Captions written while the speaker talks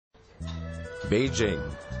Beijing,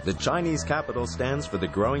 the Chinese capital, stands for the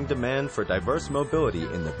growing demand for diverse mobility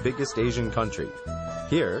in the biggest Asian country.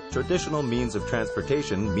 Here, traditional means of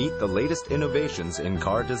transportation meet the latest innovations in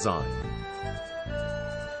car design.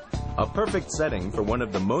 A perfect setting for one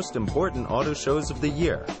of the most important auto shows of the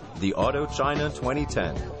year, the Auto China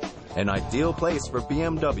 2010. An ideal place for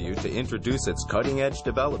BMW to introduce its cutting-edge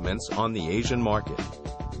developments on the Asian market.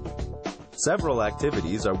 Several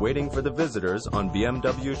activities are waiting for the visitors on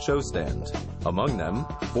BMW's show stand. Among them,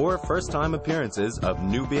 4 first-time appearances of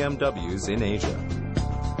new BMWs in Asia.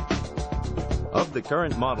 Of the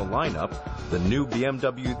current model lineup, the new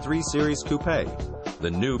BMW 3 Series Coupe, the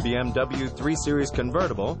new BMW 3 Series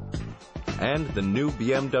Convertible, and the new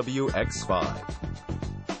BMW X5.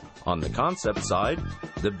 On the concept side,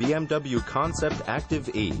 the BMW Concept Active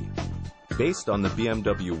E. Based on the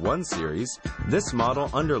BMW 1 Series, this model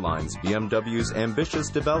underlines BMW's ambitious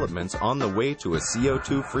developments on the way to a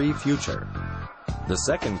CO2-free future. The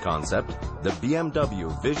second concept, the BMW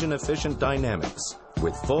Vision Efficient Dynamics,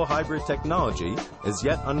 with full hybrid technology, is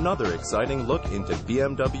yet another exciting look into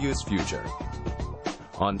BMW's future.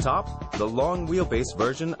 On top, the long wheelbase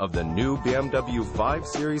version of the new BMW 5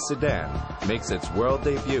 Series sedan makes its world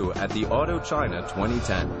debut at the Auto China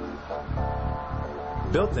 2010.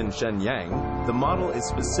 Built in Shenyang, the model is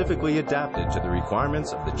specifically adapted to the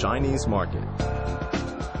requirements of the Chinese market.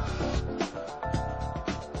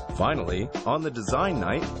 Finally, on the design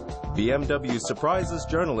night, BMW surprises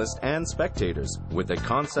journalists and spectators with the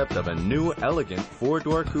concept of a new elegant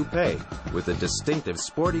 4-door coupe with a distinctive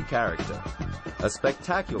sporty character. A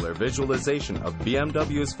spectacular visualization of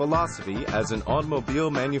BMW's philosophy as an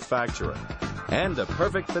automobile manufacturer. And a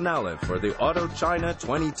perfect finale for the Auto China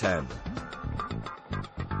 2010.